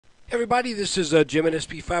Everybody, this is Jim at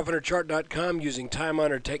SP500chart.com using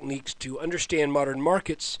time-honored techniques to understand modern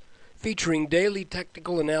markets, featuring daily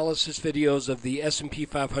technical analysis videos of the S&P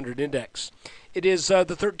 500 index. It is the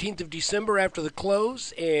 13th of December after the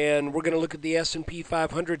close, and we're going to look at the S&P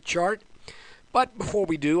 500 chart. But before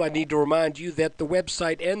we do, I need to remind you that the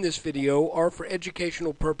website and this video are for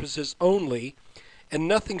educational purposes only, and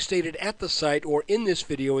nothing stated at the site or in this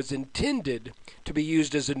video is intended to be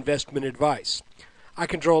used as investment advice. I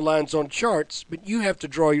can draw lines on charts, but you have to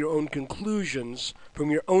draw your own conclusions from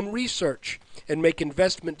your own research and make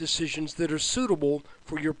investment decisions that are suitable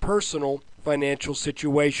for your personal financial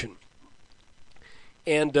situation.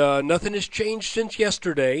 And nothing has changed since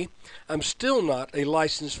yesterday. I'm still not a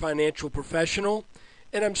licensed financial professional,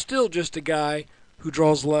 and I'm still just a guy who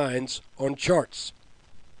draws lines on charts.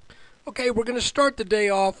 Okay, we're going to start the day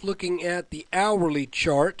off looking at the hourly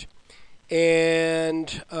chart.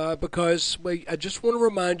 And because I just want to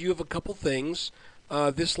remind you of a couple things.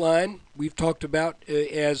 This line we've talked about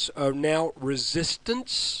as now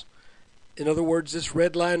resistance. In other words, this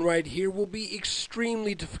red line right here will be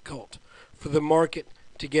extremely difficult for the market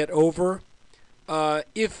to get over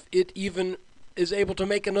if it even is able to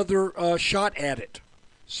make another shot at it.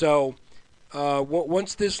 So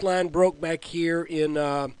once this line broke back here in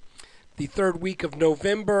the third week of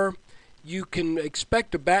November, you can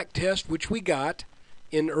expect a back test, which we got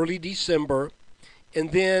in early December,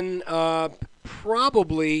 and then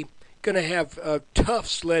probably going to have tough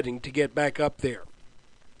sledding to get back up there.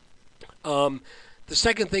 The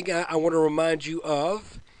second thing I want to remind you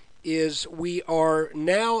of is we are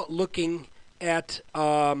now looking at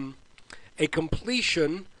a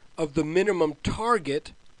completion of the minimum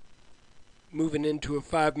target, moving into a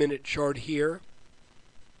 5-minute chart here.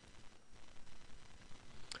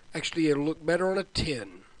 Actually, it'll look better on a 10.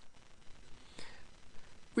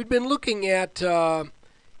 We've been looking at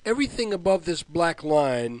everything above this black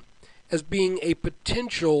line as being a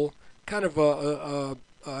potential kind of a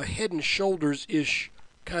head and shoulders-ish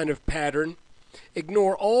kind of pattern.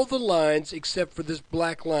 Ignore all the lines except for this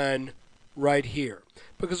black line right here,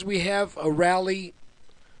 because we have a rally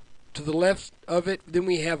to the left of it, then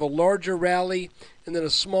we have a larger rally, and then a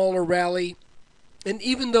smaller rally. And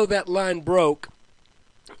even though that line broke,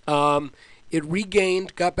 it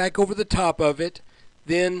regained, got back over the top of it,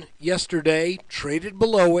 then yesterday traded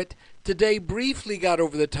below it, today briefly got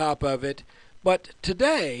over the top of it, but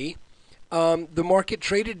today the market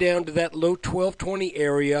traded down to that low 1220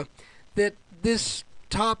 area that this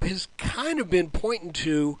top has kind of been pointing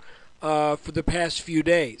to for the past few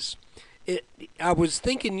days. I was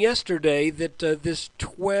thinking yesterday that this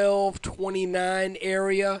 1229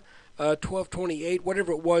 area, 1228,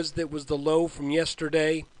 whatever it was that was the low from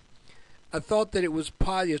yesterday, I thought that it was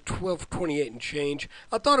probably 1228 and change.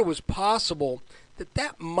 I thought it was possible that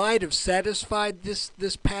that might have satisfied this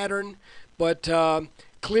pattern, but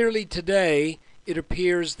clearly today it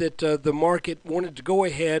appears that the market wanted to go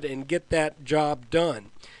ahead and get that job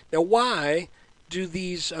done. Now, why do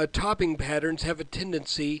these topping patterns have a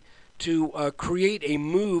tendency to create a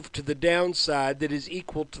move to the downside that is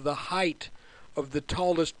equal to the height of the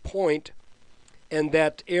tallest point and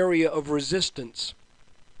that area of resistance?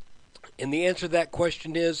 And the answer to that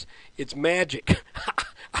question is, it's magic.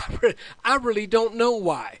 I really don't know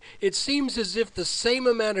why. It seems as if the same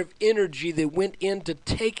amount of energy that went into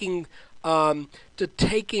taking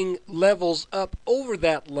levels up over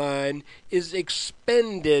that line is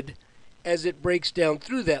expended as it breaks down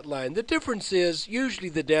through that line. The difference is usually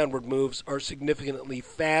the downward moves are significantly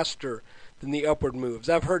faster than the upward moves.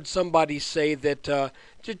 I've heard somebody say that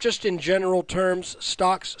just in general terms,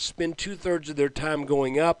 stocks spend 2/3 of their time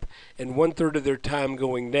going up and 1/3 of their time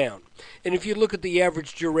going down. And if you look at the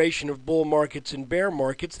average duration of bull markets and bear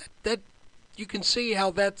markets, that you can see how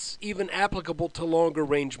that's even applicable to longer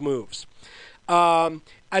range moves.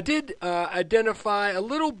 I did identify a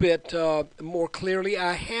little bit more clearly.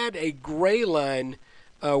 I had a gray line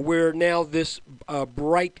where now this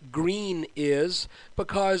bright green is,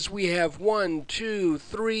 because we have 1, 2,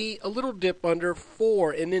 3, a little dip under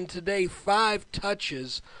 4, and then today 5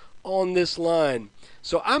 touches on this line.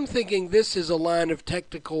 So I'm thinking this is a line of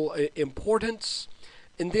technical importance.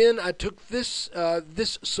 And then I took this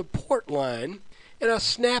this support line and I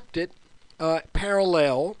snapped it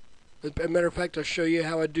parallel. As a matter of fact, I'll show you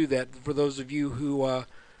how I do that for those of you who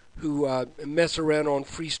mess around on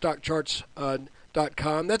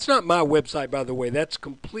freestockcharts.com. That's not my website, by the way. That's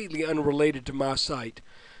completely unrelated to my site.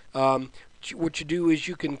 What you do is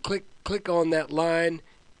you can click on that line,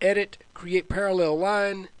 edit, create parallel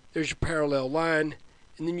line. There's your parallel line,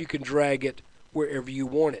 and then you can drag it wherever you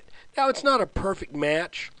want it. Now, it's not a perfect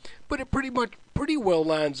match, but it pretty pretty well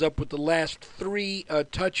lines up with the last three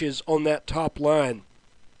touches on that top line.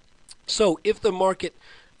 So if the market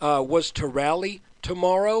was to rally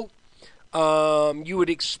tomorrow, you would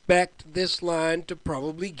expect this line to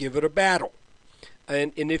probably give it a battle.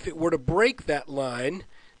 And if it were to break that line,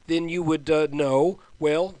 then you would know,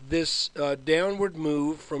 well, this downward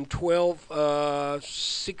move from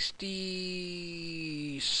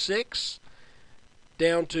 1266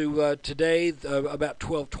 down to today about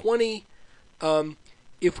 1220.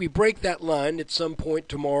 If we break that line at some point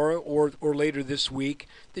tomorrow or later this week,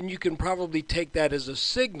 then you can probably take that as a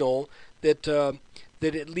signal that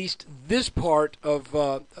that at least this part of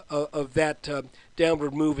that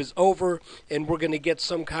downward move is over, and we're going to get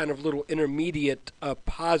some kind of little intermediate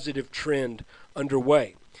positive trend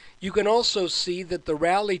underway. You can also see that the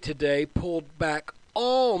rally today pulled back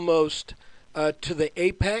almost to the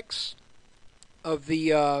apex of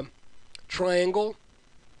the triangle.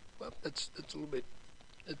 Well, that's a little bit.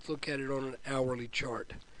 Let's look at it on an hourly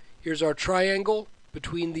chart. Here's our triangle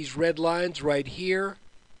between these red lines right here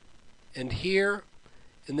and here.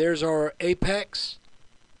 And there's our apex.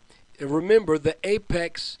 And remember, the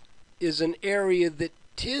apex is an area that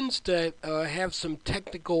tends to have some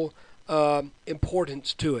technical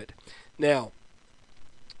importance to it. Now,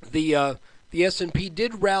 the S&P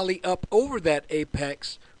did rally up over that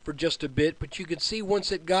apex for just a bit, but you can see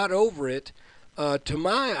once it got over it, to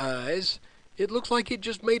my eyes, it looks like it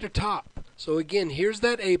just made a top. So again, here's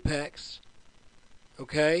that apex.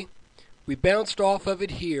 Okay, we bounced off of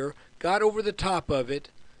it here, got over the top of it,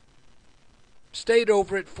 stayed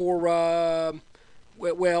over it for, well,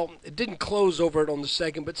 it didn't close over it on the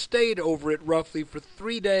second, but stayed over it roughly for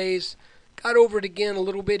 3 days, got over it again a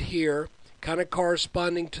little bit here, kind of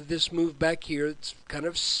corresponding to this move back here. It's kind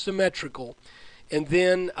of symmetrical. And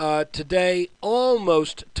then today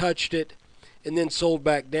almost touched it and then sold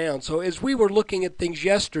back down. So as we were looking at things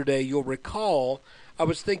yesterday, you'll recall, I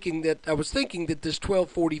was thinking that this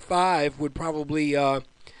 1245 would probably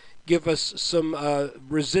give us some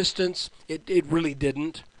resistance. It really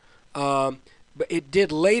didn't. But it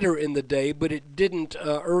did later in the day, but it didn't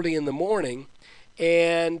early in the morning.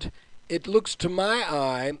 And it looks to my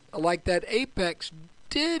eye like that apex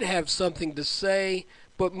did have something to say,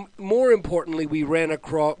 but more importantly, we ran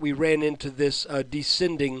into this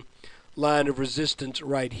descending line of resistance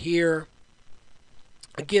right here.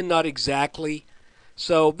 Again, not exactly.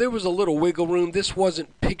 So there was a little wiggle room. This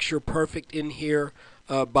wasn't picture perfect in here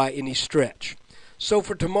by any stretch. So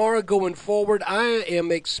for tomorrow going forward, I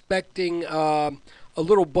am expecting a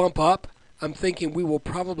little bump up. I'm thinking we will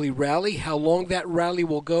probably rally. How long that rally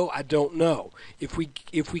will go, I don't know. If we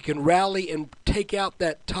can rally and take out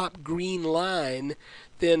that top green line,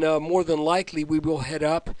 then more than likely we will head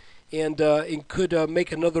up and could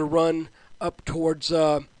make another run up towards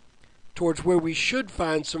where we should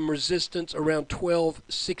find some resistance around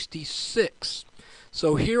 1266.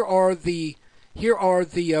 So here are the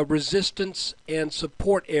resistance and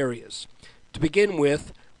support areas. To begin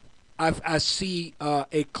with, I see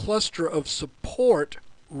a cluster of support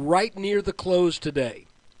right near the close today.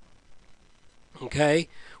 Okay,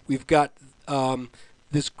 we've got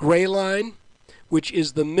this gray line, which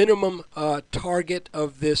is the minimum target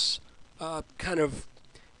of this kind of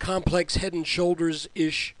complex head and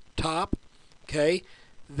shoulders-ish top. Okay,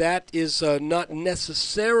 that is not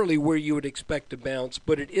necessarily where you would expect to bounce,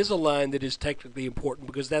 but it is a line that is technically important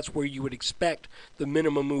because that's where you would expect the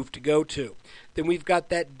minimum move to go to. Then we've got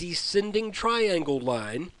that descending triangle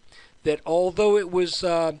line that, although it was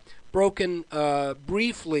broken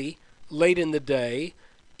briefly late in the day,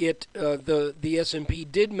 the S&P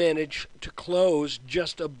did manage to close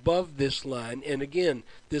just above this line, and again,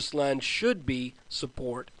 this line should be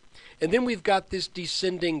support. And then we've got this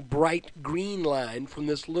descending bright green line from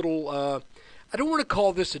this little, I don't want to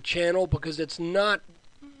call this a channel because it's not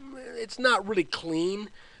really clean,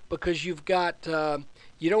 because you've got,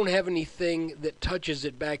 you don't have anything that touches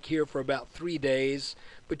it back here for about 3 days,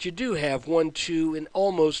 but you do have 1, 2, and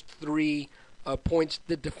almost 3 points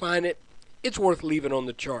that define it. It's worth leaving on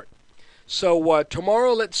the chart. So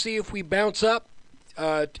tomorrow, let's see if we bounce up,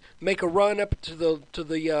 make a run up to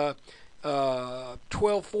the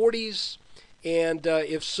 1240s, and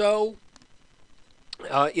if so,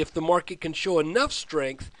 if the market can show enough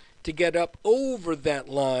strength to get up over that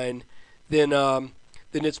line, then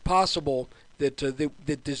it's possible that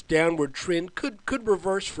that this downward trend could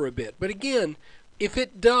reverse for a bit. But again, if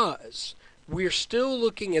it does, we're still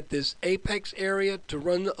looking at this apex area to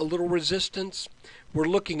run a little resistance. We're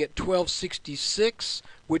looking at 1266,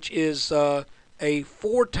 which is a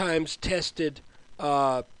 4 times tested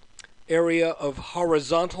area of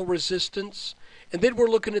horizontal resistance. And then we're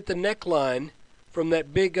looking at the neckline from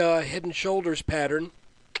that big head and shoulders pattern,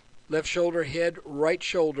 left shoulder, head, right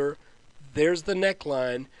shoulder. There's the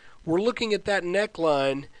neckline. We're looking at that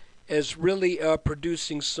neckline as really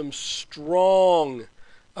producing some strong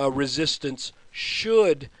resistance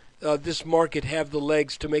should this market have the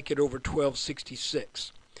legs to make it over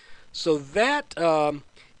 1266. So that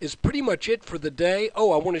is pretty much it for the day.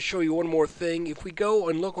 Oh, I want to show you one more thing. If we go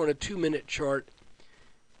and look on a 2-minute chart,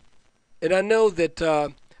 and I know that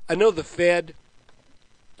the Fed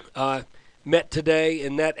met today,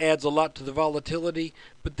 and that adds a lot to the volatility,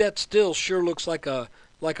 but that still sure looks like a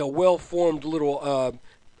well-formed little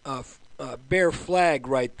bear flag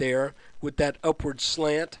right there with that upward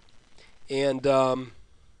slant. And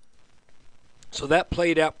so that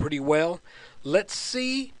played out pretty well. Let's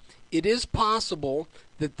see. It is possible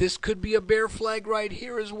that this could be a bear flag right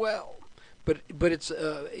here as well. But it's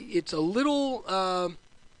a little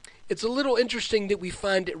interesting that we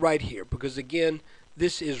find it right here, because again,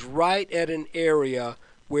 this is right at an area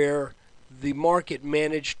where the market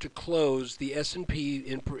managed to close. The S&P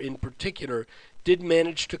in particular did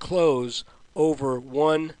manage to close over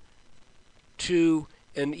 1, 2,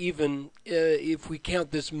 and even if we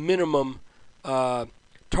count this minimum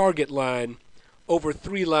target line, over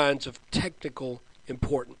 3 lines of technical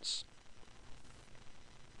importance.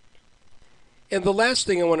 And the last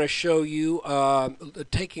thing I want to show you,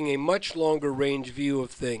 taking a much longer range view of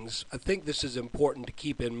things, I think this is important to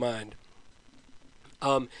keep in mind.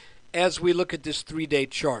 As we look at this 3-day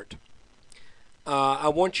chart, I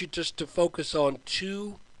want you just to focus on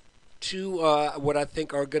two what I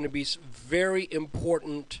think are going to be very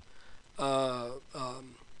important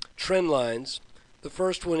trend lines. The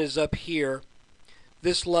first one is up here.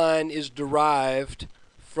 This line is derived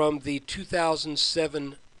from the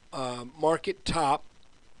 2007 market top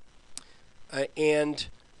and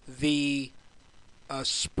the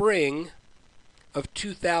spring of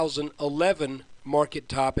 2011 market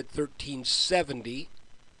top at 1370.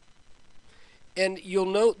 And you'll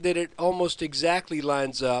note that it almost exactly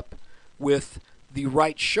lines up with the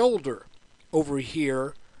right shoulder over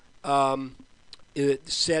here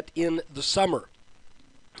set in the summer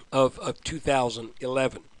of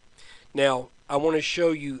 2011. Now, I want to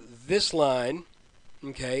show you this line,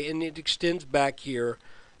 okay, and it extends back here.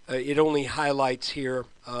 It only highlights here.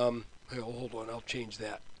 Hold on, I'll change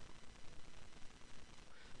that.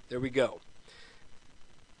 There we go.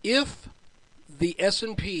 If the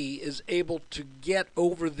S&P is able to get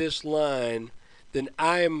over this line, then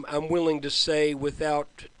I'm willing to say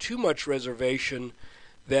without too much reservation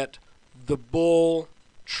that the bull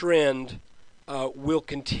trend will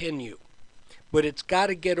continue. But it's got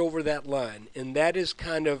to get over that line, and that is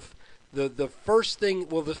kind of the first thing.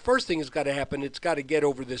 Well, the first thing has got to happen. It's got to get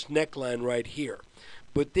over this neckline right here,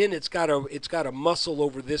 but then it's got to muscle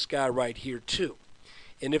over this guy right here too.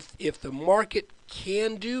 And if the market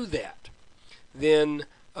can do that, then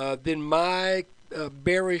my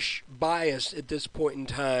bearish bias at this point in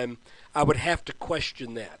time, I would have to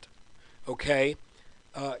question that. Okay.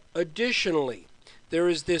 Additionally, there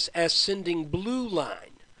is this ascending blue line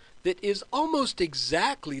that is almost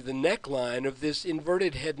exactly the neckline of this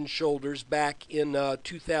inverted head and shoulders back in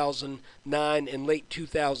 2009 and late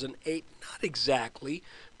 2008. Not exactly,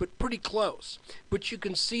 but pretty close. But you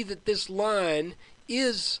can see that this line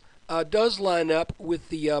does line up with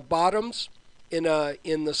the bottoms in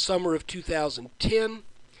the summer of 2010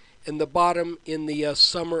 and the bottom in the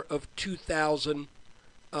summer of 2011.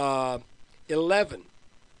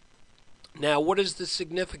 Now, what is the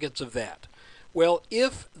significance of that? Well,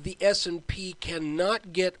 if the S&P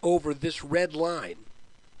cannot get over this red line,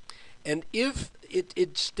 and if it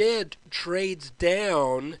instead trades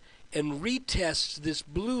down and retests this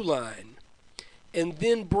blue line, and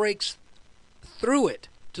then breaks through it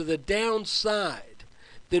to the downside,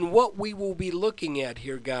 then what we will be looking at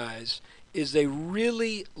here, guys, is a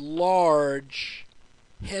really large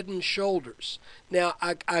head and shoulders. Now,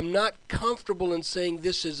 I'm not comfortable in saying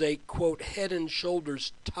this is a, quote, head and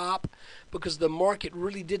shoulders top, because the market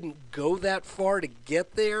really didn't go that far to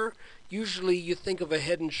get there. Usually you think of a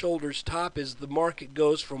head and shoulders top as the market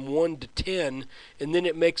goes from 1 to 10, and then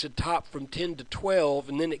it makes a top from 10 to 12,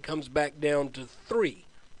 and then it comes back down to 3.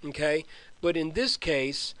 Okay? But in this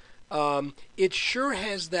case, it sure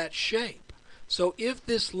has that shape. So if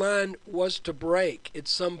this line was to break at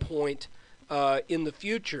some point in the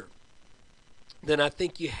future, then I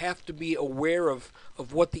think you have to be aware of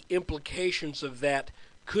what the implications of that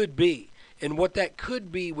could be. And what that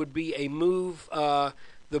could be would be a move, the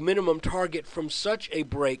minimum target from such a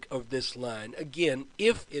break of this line. Again,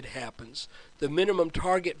 if it happens, the minimum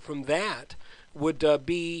target from that would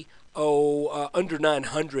be under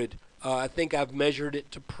 900 I think I've measured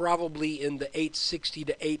it to probably in the 860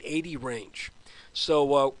 to 880 range.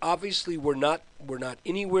 So obviously we're not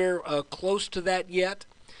anywhere close to that yet.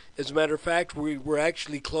 As a matter of fact, we're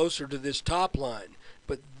actually closer to this top line.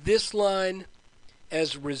 But this line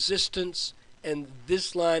as resistance and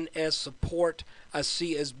this line as support I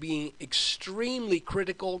see as being extremely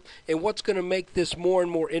critical. And what's going to make this more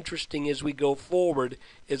and more interesting as we go forward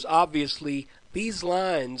is obviously these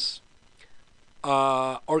lines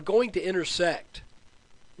are going to intersect.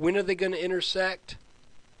 When are they going to intersect?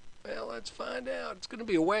 Well, let's find out. It's going to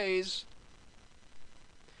be a ways.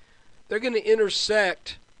 They're going to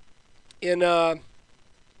intersect in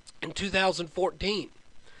 2014.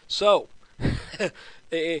 So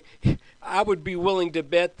I would be willing to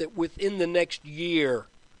bet that within the next year,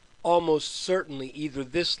 almost certainly either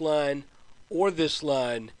this line or this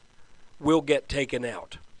line will get taken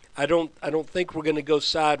out. I don't think we're going to go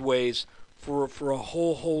sideways for a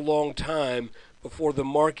whole long time before the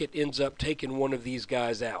market ends up taking one of these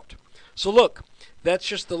guys out. So look, that's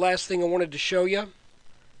just the last thing I wanted to show you.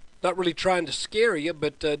 Not really trying to scare you,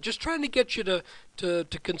 but just trying to get you to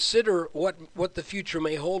consider what the future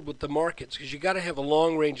may hold with the markets, because you got to have a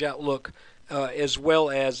long range outlook as well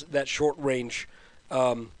as that short range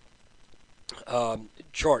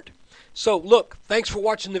chart. So look, thanks for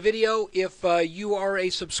watching the video. If you are a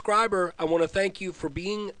subscriber, I want to thank you for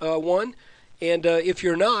being one. And if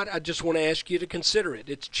you're not, I just want to ask you to consider it.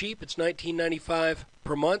 It's cheap. It's $19.95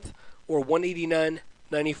 per month or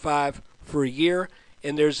 $189.95 for a year.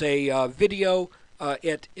 And there's a video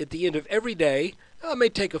at the end of every day. I may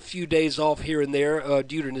take a few days off here and there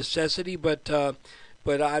due to necessity, but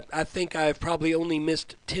I think I've probably only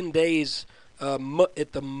missed 10 days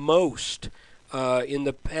at the most in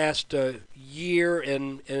the past year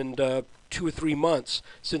and 2 or 3 months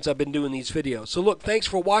since I've been doing these videos. So look, thanks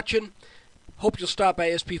for watching. Hope you'll stop by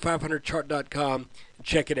SP500chart.com and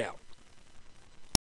check it out.